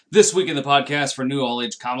This week in the podcast for New All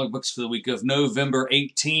Age Comic Books for the week of November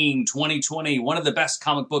 18, 2020, one of the best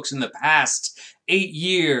comic books in the past 8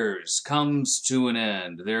 years comes to an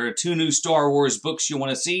end. There are 2 new Star Wars books you want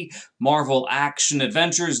to see, Marvel Action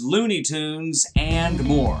Adventures, Looney Tunes, and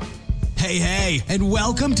more. Hey, and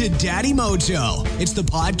welcome to Daddy Mojo. It's the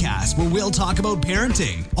podcast where we'll talk about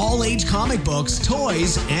parenting, all-age comic books,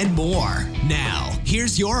 toys, and more. Now,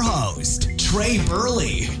 here's your host, Trey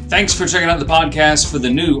Burley. Thanks for checking out the podcast for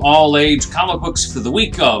the new all-age comic books for the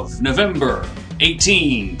week of November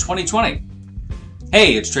 18, 2020.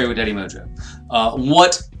 Hey, it's Trey with Daddy Mojo.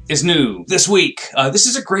 What is new this week? This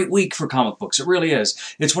is a great week for comic books. It really is.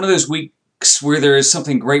 It's one of those weeks where there is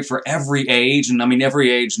something great for every age, and I mean every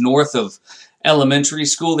age north of elementary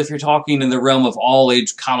school, if you're talking in the realm of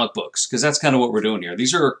all-age comic books, because that's kind of what we're doing here.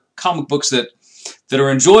 These are comic books that are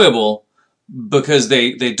enjoyable because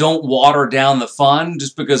they don't water down the fun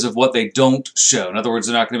just because of what they don't show. In other words,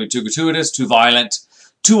 they're not going to be too gratuitous, too violent,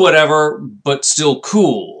 too whatever, but still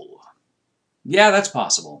cool. Yeah, that's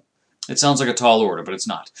possible. It sounds like a tall order, but it's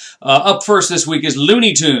not. Up first this week is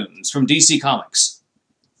Looney Tunes from DC Comics.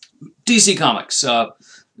 DC Comics,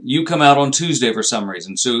 you come out on Tuesday for some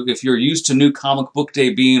reason. So if you're used to New Comic Book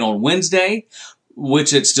Day being on Wednesday,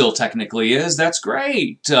 which it still technically is, that's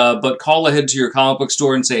great. But call ahead to your comic book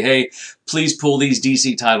store and say, hey, please pull these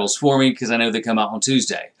DC titles for me because I know they come out on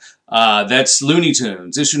Tuesday. That's Looney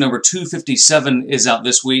Tunes. Issue number 257 is out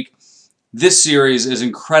this week. This series is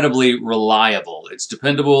incredibly reliable. It's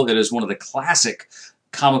dependable. It is one of the classic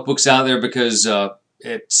comic books out there because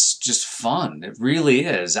it's just fun. It really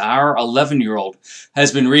is. Our 11-year-old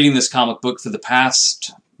has been reading this comic book for the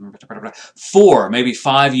past 4, maybe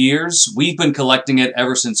 5 years. We've been collecting it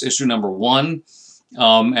ever since issue number 1.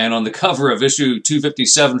 And on the cover of issue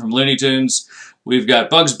 257 from Looney Tunes, we've got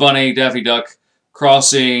Bugs Bunny, Daffy Duck,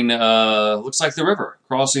 crossing, looks like the river.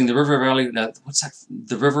 Crossing the river valley. What's that?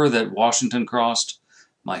 The river that Washington crossed?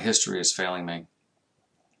 My history is failing me.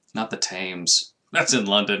 Not the Thames. That's in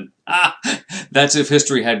London. That's if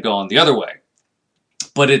history had gone the other way.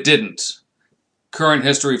 But it didn't. Current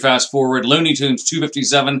history, fast forward, Looney Tunes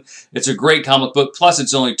 257. It's a great comic book, plus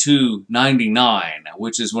it's only $2.99,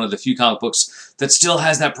 which is one of the few comic books that still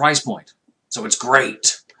has that price point. So it's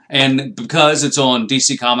great. And because it's on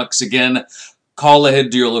DC Comics, again, call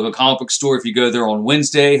ahead to your local comic book store if you go there on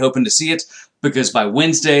Wednesday, hoping to see it, because by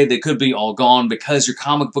Wednesday they could be all gone because your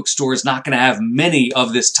comic book store is not going to have many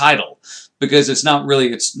of this title. Because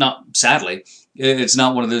sadly, it's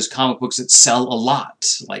not one of those comic books that sell a lot.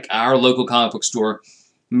 Like our local comic book store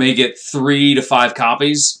may get 3 to 5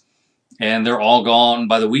 copies, and they're all gone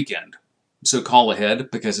by the weekend. So call ahead,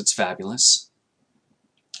 because it's fabulous.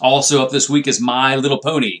 Also up this week is My Little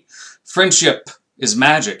Pony. Friendship is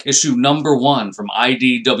Magic, issue number 1 from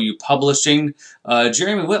IDW Publishing.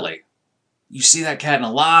 Jeremy Whitley. You see that cat in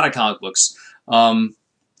a lot of comic books.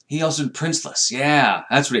 He also did Princeless. Yeah,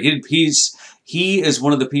 that's what he is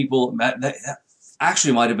one of the people that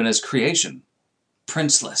actually might have been his creation.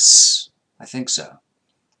 Princeless. I think so.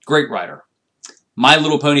 Great writer. My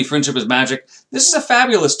Little Pony, Friendship is Magic. This is a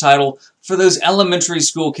fabulous title for those elementary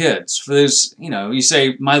school kids. For those, you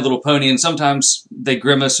say My Little Pony and sometimes they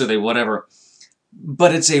grimace or they whatever.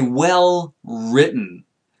 But it's a well-written,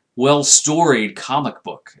 well-storied comic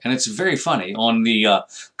book. And it's very funny. On the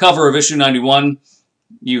cover of issue 91,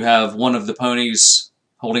 you have one of the ponies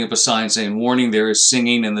holding up a sign saying, warning, there is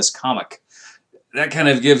singing in this comic. That kind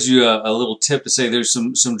of gives you a little tip to say there's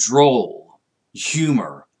some droll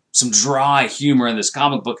humor, some dry humor in this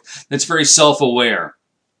comic book that's very self-aware.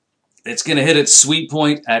 It's going to hit its sweet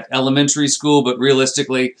point at elementary school, but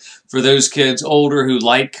realistically, for those kids older who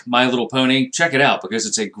like My Little Pony, check it out because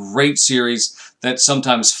it's a great series that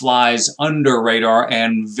sometimes flies under radar,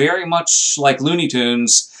 and very much like Looney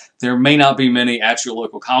Tunes, there may not be many at your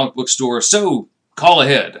local comic book store, so call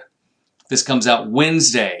ahead. This comes out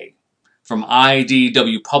Wednesday from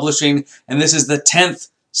IDW Publishing, and this is the 10th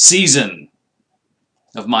season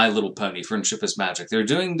of My Little Pony, Friendship is Magic. They're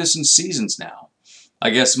doing this in seasons now.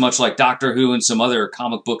 I guess much like Doctor Who and some other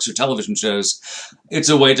comic books or television shows, it's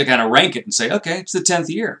a way to kind of rank it and say, okay, it's the 10th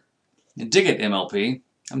year. And dig it, MLP.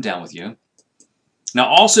 I'm down with you. Now,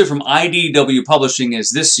 also from IDW Publishing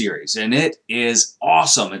is this series, and it is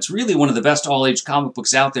awesome. It's really one of the best all-age comic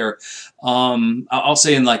books out there. I'll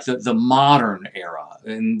say in like the modern era.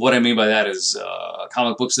 And what I mean by that is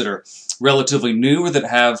comic books that are relatively new or that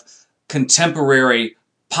have contemporary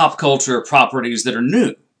pop culture properties that are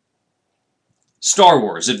new. Star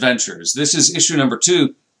Wars Adventures. This is issue number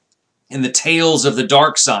 2 in the Tales of the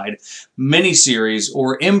Dark Side miniseries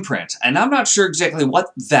or imprint. And I'm not sure exactly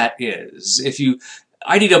what that is. If you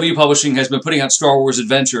IDW Publishing has been putting out Star Wars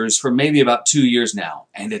Adventures for maybe about 2 years now,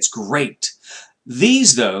 and it's great.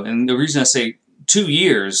 These, though, and the reason I say 2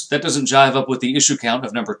 years, that doesn't jive up with the issue count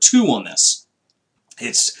of number 2 on this.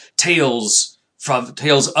 It's Tales of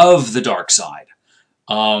the Dark Side.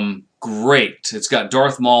 Great. It's got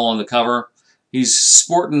Darth Maul on the cover. He's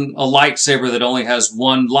sporting a lightsaber that only has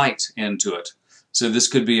one light into it. So this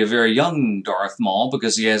could be a very young Darth Maul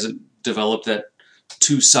because he hasn't developed that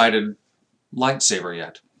two-sided lightsaber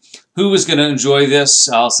yet. Who is going to enjoy this?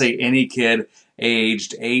 I'll say any kid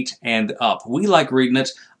aged 8 and up. We like reading it.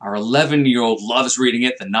 Our 11-year-old loves reading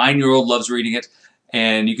it. The 9-year-old loves reading it.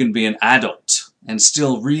 And you can be an adult and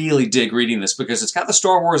still really dig reading this because it's got the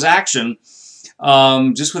Star Wars action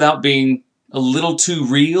just without being a little too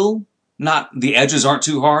real. Not the edges aren't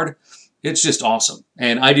too hard. It's just awesome.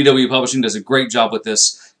 And IDW Publishing does a great job with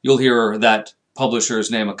this. You'll hear that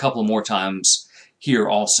publisher's name a couple more times here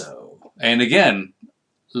also. And again,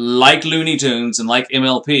 like Looney Tunes and like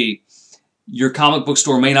MLP, your comic book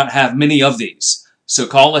store may not have many of these. So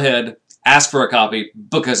call ahead, ask for a copy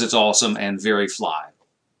because it's awesome and very fly.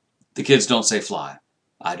 The kids don't say fly.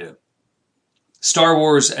 I do. Star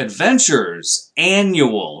Wars Adventures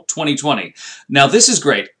Annual 2020. Now this is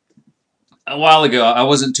great. A while ago, I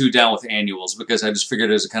wasn't too down with annuals because I just figured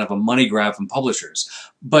it was a kind of a money grab from publishers.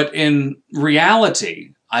 But in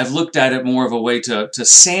reality, I've looked at it more of a way to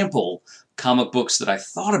sample comic books that I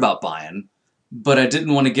thought about buying, but I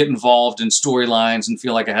didn't want to get involved in storylines and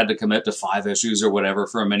feel like I had to commit to 5 issues or whatever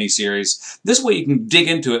for a miniseries. This way you can dig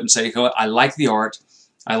into it and say, I like the art,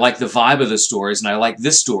 I like the vibe of the stories, and I like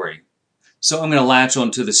this story. So I'm going to latch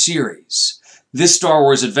onto the series. This Star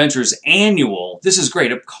Wars Adventures Annual, this is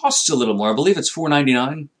great. It costs a little more. I believe it's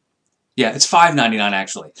 $4.99. Yeah, it's $5.99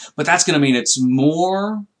 actually. But that's going to mean it's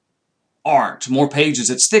more art, more pages.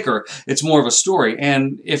 It's thicker. It's more of a story.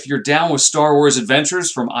 And if you're down with Star Wars Adventures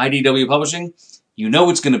from IDW Publishing, you know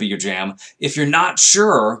it's going to be your jam. If you're not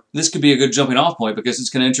sure, this could be a good jumping off point because it's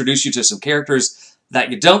going to introduce you to some characters that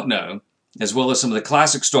you don't know, as well as some of the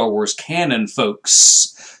classic Star Wars canon folks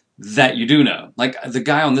that you do know. Like the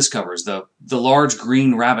guy on this cover is the large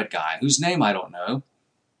green rabbit guy, whose name I don't know,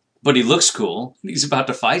 but he looks cool. He's about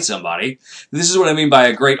to fight somebody. This is what I mean by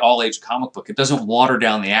a great all-age comic book. It doesn't water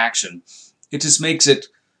down the action. It just makes it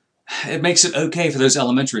okay for those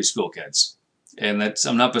elementary school kids. And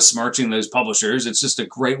I'm not besmirching those publishers. It's just a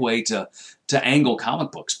great way to angle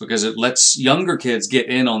comic books because it lets younger kids get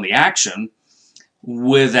in on the action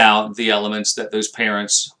without the elements that those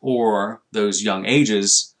parents or those young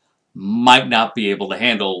ages might not be able to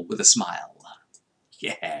handle with a smile.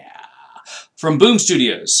 Yeah. From Boom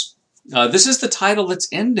Studios. This is the title that's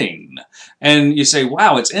ending. And you say,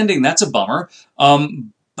 wow, it's ending. That's a bummer.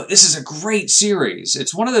 But this is a great series.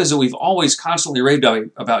 It's one of those that we've always constantly raved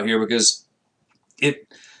about here because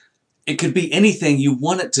it could be anything you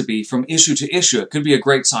want it to be from issue to issue. It could be a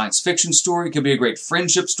great science fiction story. It could be a great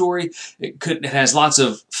friendship story. It has lots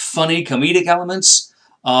of funny comedic elements.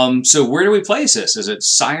 So where do we place this? Is it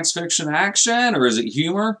science fiction action or is it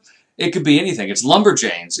humor? It could be anything. It's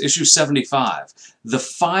Lumberjanes, issue 75. The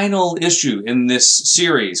final issue in this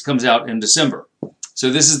series comes out in December.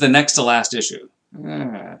 So this is the next to last issue.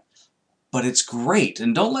 But it's great.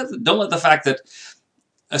 And don't let the fact that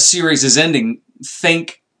a series is ending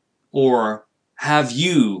think or have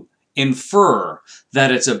you infer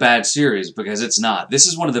that it's a bad series because it's not. This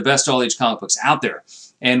is one of the best all-age comic books out there.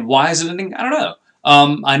 And why is it ending? I don't know.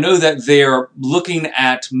 I know that they're looking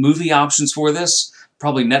at movie options for this,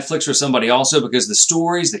 probably Netflix or somebody also, because the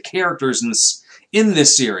stories, the characters in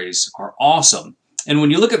this series are awesome. And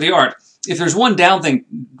when you look at the art, if there's one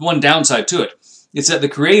downside to it, it's that the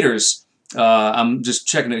creators, I'm just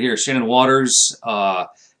checking it here, Shannon Waters,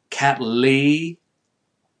 Kat Lee,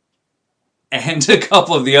 and a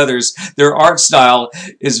couple of the others, their art style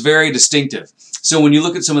is very distinctive. So when you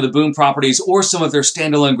look at some of the Boom properties or some of their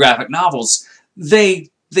standalone graphic novels, they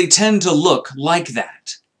tend to look like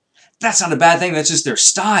that. That's not a bad thing, that's just their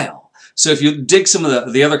style. So if you dig some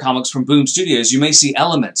of the other comics from Boom Studios, you may see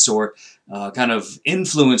elements or kind of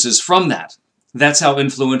influences from that. That's how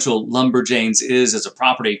influential Lumberjanes is as a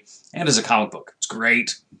property and as a comic book. It's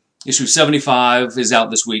great. Issue 75 is out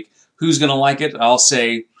this week. Who's going to like it? I'll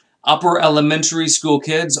say upper elementary school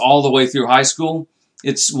kids all the way through high school.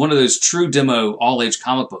 It's one of those true demo all-age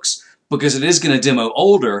comic books because it is going to demo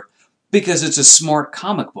older because it's a smart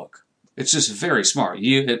comic book. It's just very smart.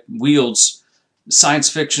 It wields science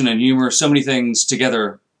fiction and humor, so many things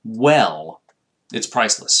together well. It's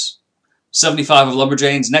priceless. 75 of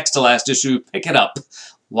Lumberjanes, next to last issue. Pick it up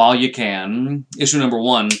while you can. Issue number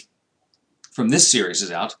 1 from this series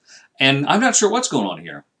is out. And I'm not sure what's going on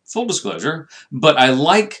here. full disclosure, but I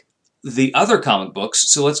like the other comic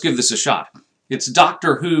books, so let's give this a shot. It's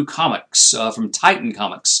Doctor Who Comics from Titan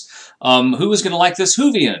Comics. Who is going to like this?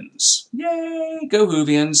 Whovians. Yay, go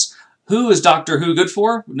Whovians. Who is Doctor Who good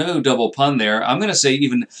for? No double pun there. I'm going to say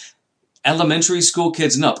even elementary school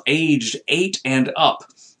kids and up, aged 8 and up.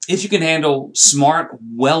 If you can handle smart,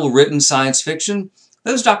 well-written science fiction,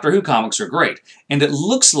 those Doctor Who comics are great. And it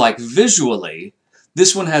looks like visually,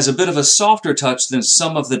 this one has a bit of a softer touch than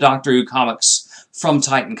some of the Doctor Who comics from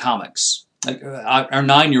Titan Comics. Like, our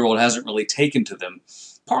 9-year-old hasn't really taken to them,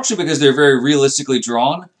 partially because they're very realistically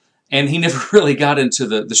drawn, and he never really got into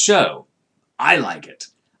the show. I like it.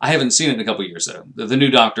 I haven't seen it in a couple years, though. The new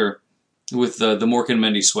Doctor with the Mork and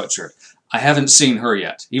Mindy sweatshirt. I haven't seen her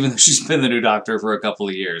yet, even though she's been the new Doctor for a couple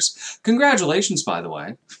of years. Congratulations, by the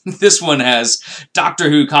way. This one has Doctor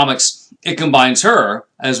Who Comics. It combines her,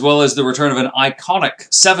 as well as the return of an iconic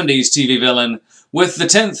 70s TV villain, with the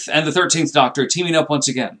 10th and the 13th Doctor teaming up once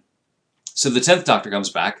again. So the 10th Doctor comes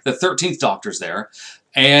back, the 13th Doctor's there,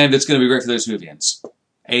 and it's going to be great for those Whovians.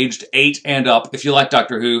 Aged 8 and up. If you like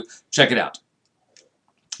Doctor Who, check it out.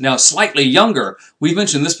 Now, slightly younger, we've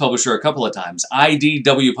mentioned this publisher a couple of times,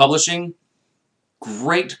 IDW Publishing.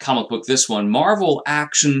 Great comic book, this one. Marvel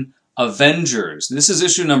Action Avengers. This is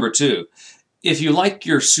issue number 2. If you like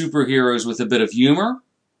your superheroes with a bit of humor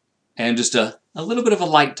and just a little bit of a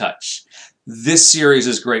light touch, this series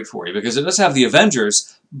is great for you because it does have the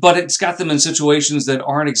Avengers, but it's got them in situations that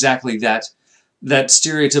aren't exactly that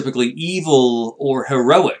stereotypically evil or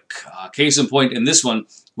heroic. Case in point, in this one,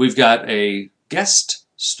 we've got a guest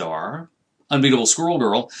star, Unbeatable Squirrel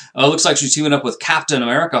Girl. Looks like she's teaming up with Captain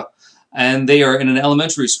America, and they are in an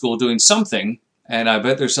elementary school doing something, and I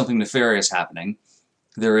bet there's something nefarious happening.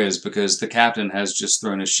 There is, because the captain has just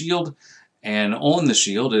thrown a shield, and on the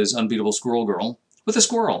shield is Unbeatable Squirrel Girl with a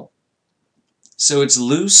squirrel. So it's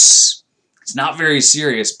loose. It's not very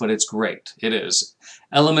serious, but it's great. It is.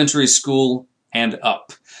 Elementary school and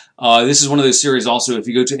up. This is one of those series also, if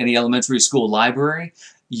you go to any elementary school library,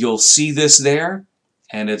 you'll see this there,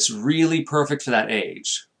 and it's really perfect for that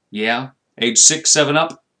age. Yeah, age 6, 7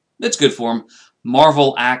 up, it's good for them.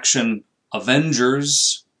 Marvel Action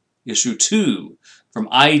Avengers, issue 2 from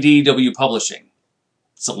IDW Publishing.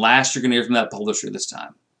 It's the last you're going to hear from that publisher this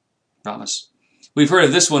time. Promise. We've heard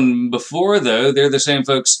of this one before, though. They're the same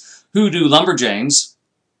folks who do Lumberjanes,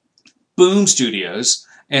 Boom Studios,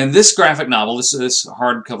 and this graphic novel, this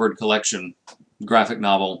hard-covered collection, graphic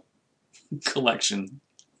novel collection,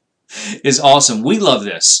 is awesome. We love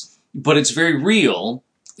this, but it's very real.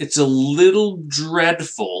 It's a little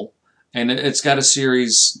dreadful, and it's got a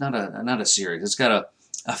series, not a series, it's got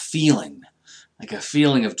a feeling, like a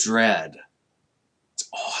feeling of dread. It's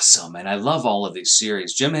awesome, and I love all of these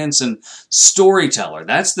series. Jim Henson, Storyteller,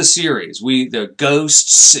 that's the series. The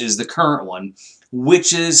Ghosts is the current one.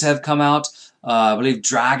 Witches have come out. I believe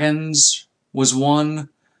Dragons was one,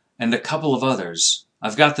 and a couple of others.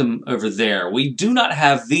 I've got them over there. We do not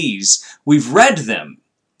have these. We've read them,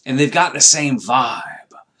 and they've got the same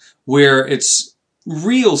vibe, where it's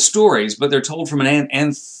real stories, but they're told from an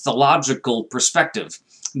anthological perspective.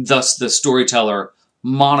 Thus, the Storyteller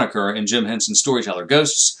moniker in Jim Henson's Storyteller.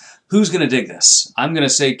 Ghosts, who's going to dig this? I'm going to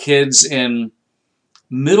say kids in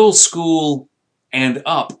middle school and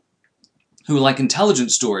up who like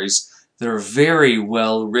intelligent stories that are very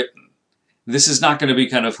well written. This is not going to be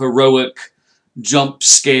kind of heroic jump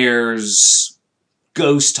scares,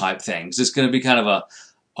 ghost type things. It's going to be kind of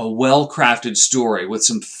a well-crafted story with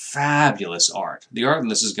some fabulous art. The art in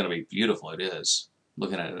this is going to be beautiful. It is.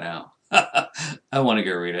 Looking at it now. I want to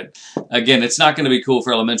go read it. Again, it's not going to be cool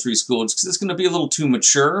for elementary school. It's going to be a little too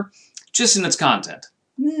mature, just in its content.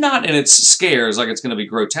 Not in its scares, like it's going to be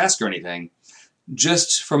grotesque or anything.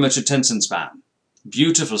 Just from its attention span.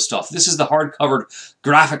 Beautiful stuff. This is the hardcover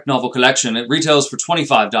graphic novel collection. It retails for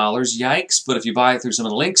 $25. Yikes. But if you buy it through some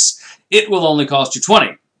of the links, it will only cost you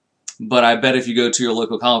 $20. But I bet if you go to your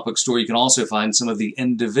local comic book store, you can also find some of the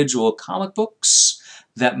individual comic books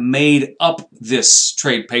that made up this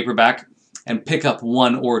trade paperback and pick up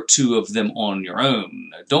 1 or 2 of them on your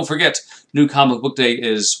own. Don't forget, New Comic Book Day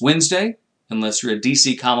is Wednesday, unless you're a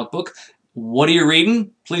DC comic book. What are you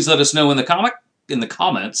reading? Please let us know in the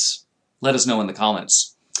comments. Let us know in the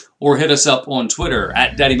comments. Or hit us up on Twitter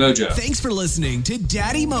at Daddy Mojo. Thanks for listening to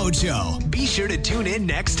Daddy Mojo. Be sure to tune in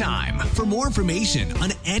next time. For more information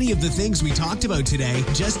on any of the things we talked about today,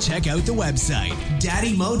 just check out the website,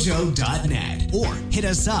 daddymojo.net, or hit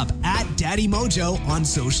us up at Daddy Mojo on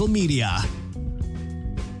social media.